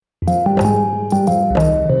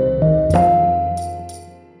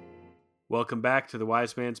Welcome back to The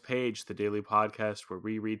Wise Man's Page, the daily podcast where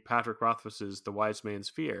we read Patrick Rothfuss's The Wise Man's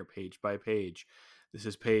Fear, page by page. This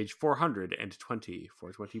is page 420,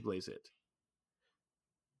 420 Blaze It.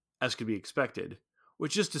 As could be expected,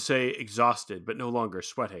 which is to say exhausted but no longer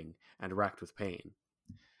sweating and racked with pain.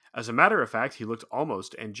 As a matter of fact, he looked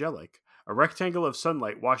almost angelic. A rectangle of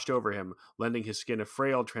sunlight washed over him, lending his skin a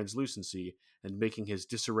frail translucency and making his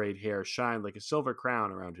disarrayed hair shine like a silver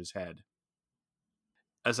crown around his head.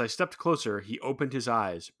 As I stepped closer, he opened his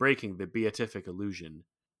eyes, breaking the beatific illusion.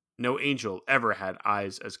 No angel ever had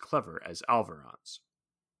eyes as clever as Alvaron's.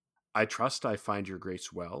 "I trust I find your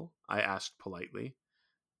grace well?" I asked politely.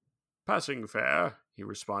 "Passing fair," he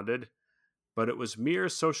responded, but it was mere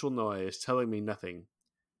social noise telling me nothing.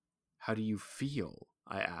 "How do you feel?"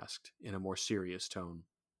 I asked, in a more serious tone.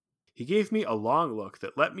 He gave me a long look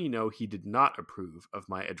that let me know he did not approve of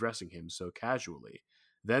my addressing him so casually,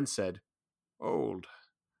 then said, "Old.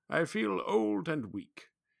 I feel old and weak."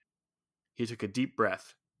 He took a deep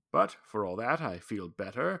breath. "But, for all that, I feel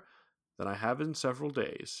better than I have in several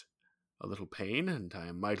days. A little pain, and I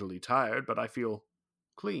am mightily tired, but I feel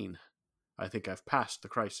clean. I think I've passed the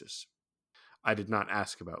crisis." I did not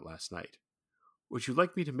ask about last night. "Would you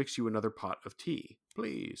like me to mix you another pot of tea,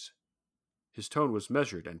 please?" His tone was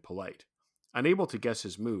measured and polite. Unable to guess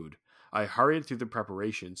his mood, I hurried through the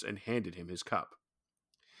preparations and handed him his cup.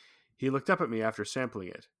 He looked up at me after sampling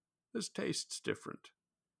it. "This tastes different."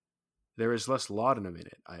 "There is less laudanum in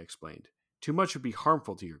it," I explained. "Too much would be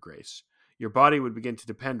harmful to your grace. Your body would begin to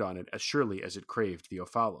depend on it as surely as it craved the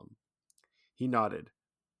ophalum." He nodded.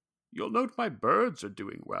 "You'll note my birds are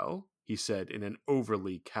doing well," he said in an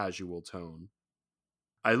overly casual tone.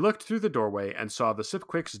 I looked through the doorway and saw the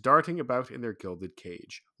Sipquicks darting about in their gilded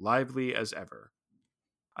cage, lively as ever.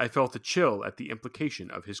 I felt a chill at the implication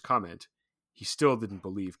of his comment. He still didn't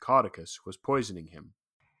believe Caudicus was poisoning him.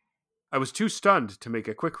 I was too stunned to make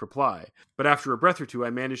a quick reply, but after a breath or two I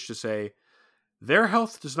managed to say, "Their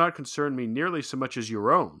health does not concern me nearly so much as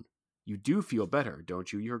your own. You do feel better,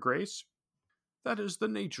 don't you, your grace?" "That is the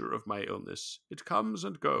nature of my illness. It comes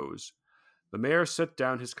and goes." The mayor set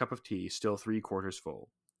down his cup of tea, still 3/4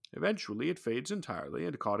 full. "Eventually it fades entirely,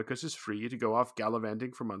 and Caudicus is free to go off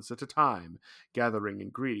gallivanting for months at a time, gathering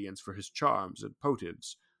ingredients for his charms and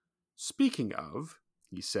potives. Speaking of,"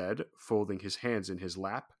 he said, folding his hands in his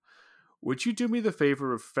lap, "would you do me the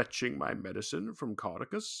favor of fetching my medicine from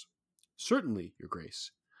Caudicus?" "Certainly, your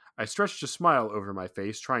grace." I stretched a smile over my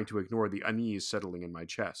face, trying to ignore the unease settling in my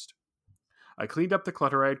chest. I cleaned up the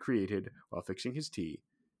clutter I had created while fixing his tea,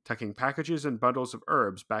 tucking packages and bundles of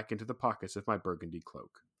herbs back into the pockets of my burgundy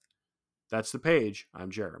cloak. That's the page.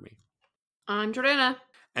 I'm Jeremy. I'm Jordana.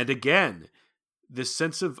 And again, this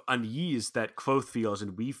sense of unease that Kvothe feels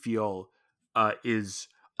and we feel is,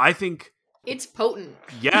 I think... It's potent.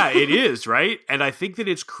 Yeah, it is, right? And I think that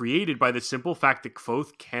it's created by the simple fact that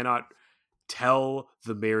Kvothe cannot tell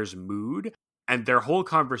the mayor's mood. And their whole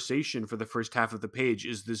conversation for the first half of the page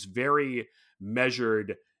is this very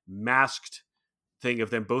measured, masked thing of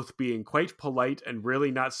them both being quite polite and really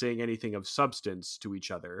not saying anything of substance to each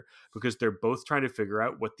other because they're both trying to figure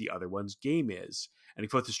out what the other one's game is. And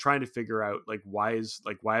Kvothe is trying to figure out, why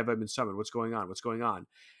have I been summoned? What's going on?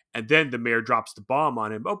 And then the mayor drops the bomb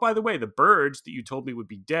on him. "Oh, by the way, the birds that you told me would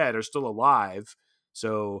be dead are still alive.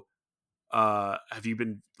 So, have you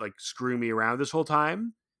been screwing me around this whole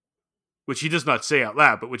time?" Which he does not say out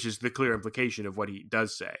loud, but which is the clear implication of what he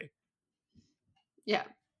does say. Yeah.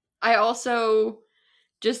 I also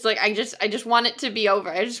just I just want it to be over.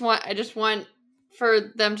 I just want for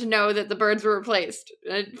them to know that the birds were replaced.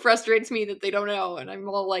 It frustrates me that they don't know, and I'm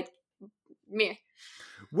all like, meh.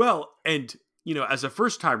 Well, and as a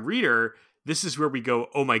first-time reader, this is where we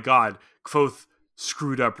go, oh my god, Kvothe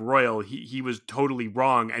screwed up Royal. He was totally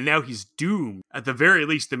wrong, and now he's doomed. At the very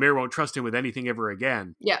least, the mayor won't trust him with anything ever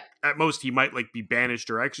again. Yeah. At most, he might be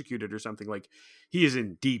banished or executed or something. He is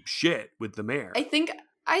in deep shit with the mayor.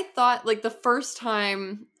 I thought the first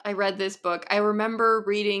time I read this book, I remember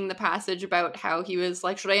reading the passage about how he was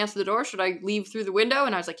like, should I answer the door? Should I leave through the window?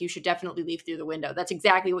 And I was like, you should definitely leave through the window. That's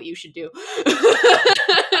exactly what you should do.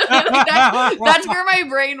 That's where my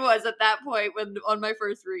brain was at that point on my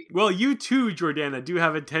first read. Well, you too, Jordana, do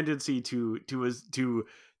have a tendency to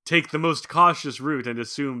take the most cautious route and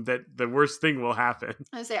assume that the worst thing will happen.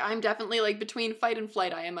 I say I'm definitely between fight and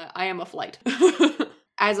flight. I am a flight.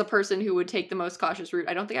 As a person who would take the most cautious route,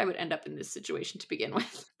 I don't think I would end up in this situation to begin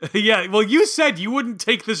with. Yeah, well, you said you wouldn't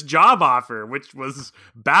take this job offer, which was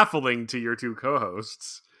baffling to your two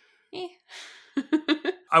co-hosts.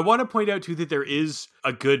 I want to point out, too, that there is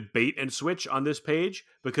a good bait and switch on this page,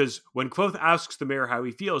 because when Kvothe asks the mayor how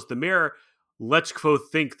he feels, the mayor lets Kvothe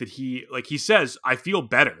think that he says, I feel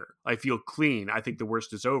better. I feel clean. I think the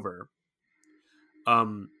worst is over.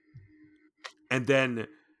 And then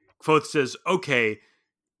Kvothe says, okay,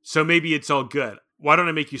 so maybe it's all good. Why don't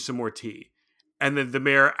I make you some more tea? And then the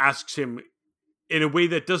mayor asks him in a way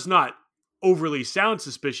that does not overly sound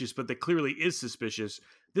suspicious, but that clearly is suspicious.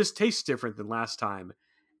 This tastes different than last time.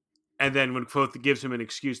 And then when Kvothe gives him an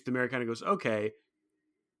excuse, the mayor kind of goes, okay,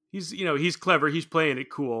 he's clever. He's playing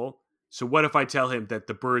it cool. So what if I tell him that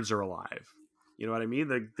the birds are alive? You know what I mean?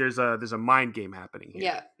 Like, there's a mind game happening here.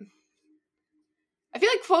 Yeah. I feel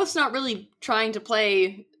like Kvothe's not really trying to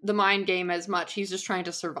play the mind game as much. He's just trying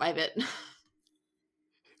to survive it.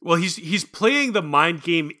 Well, he's playing the mind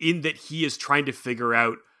game in that he is trying to figure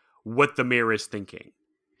out what the mayor is thinking.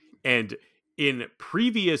 And in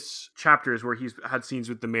previous chapters where he's had scenes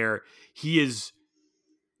with the mayor, he is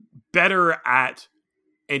better at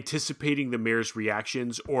anticipating the mayor's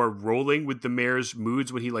reactions or rolling with the mayor's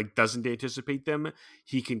moods when he doesn't anticipate them.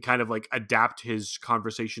 He can kind of adapt his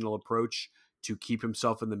conversational approach to keep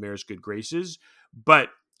himself in the mayor's good graces. But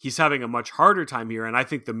he's having a much harder time here, and I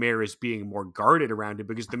think the mayor is being more guarded around him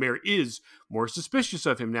because the mayor is more suspicious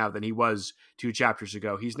of him now than he was 2 chapters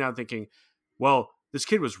ago. He's now thinking, well, this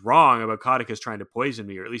kid was wrong about Caudicus trying to poison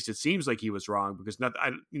me, or at least it seems like he was wrong, because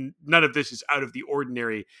none of this is out of the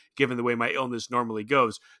ordinary given the way my illness normally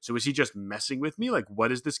goes. So is he just messing with me?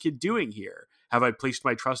 What is this kid doing here? Have I placed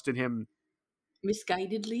my trust in him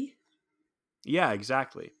misguidedly? Yeah,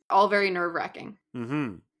 exactly. All very nerve-wracking.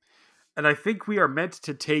 Mm-hmm. And I think we are meant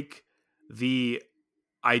to take the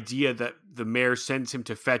idea that the mayor sends him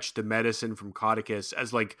to fetch the medicine from Caudicus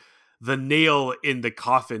as the nail in the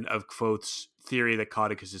coffin of Kvothe's theory that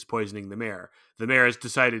Caudicus is poisoning the mayor. The mayor has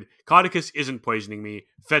decided, Caudicus isn't poisoning me,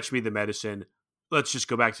 fetch me the medicine, let's just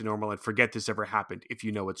go back to normal and forget this ever happened if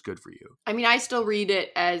you know what's good for you. I mean, I still read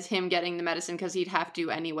it as him getting the medicine because he'd have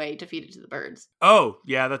to anyway to feed it to the birds. Oh,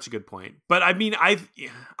 yeah, that's a good point. But I mean, I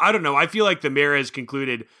don't know. I feel like the mayor has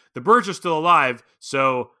concluded the birds are still alive,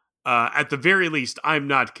 so at the very least, I'm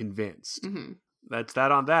not convinced. Mm-hmm. That's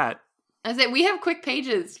that on that. I say we have quick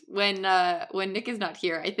pages when Nick is not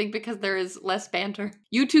here. I think because there is less banter.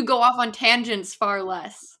 You two go off on tangents far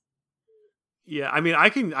less. Yeah, I mean, I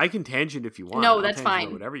can tangent if you want. No, that's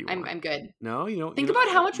fine. Whatever you want. I'm good. No, you don't. Think about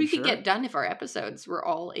how much we could get done if our episodes were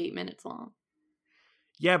all 8 minutes long.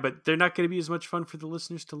 Yeah, but they're not going to be as much fun for the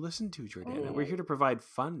listeners to listen to, Jordana. Oh. We're here to provide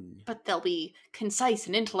fun. But they'll be concise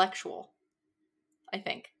and intellectual, I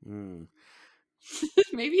think.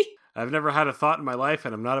 Maybe? I've never had a thought in my life,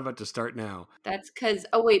 and I'm not about to start now. That's because...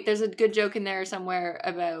 Oh, wait, there's a good joke in there somewhere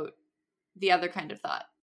about the other kind of thought.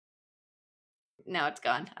 Now it's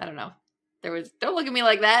gone. I don't know. Don't look at me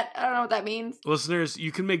like that. I don't know what that means. Listeners,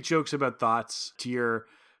 you can make jokes about thoughts to your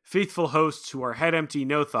faithful hosts who are head empty,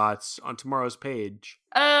 no thoughts on tomorrow's page.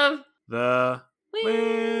 Of the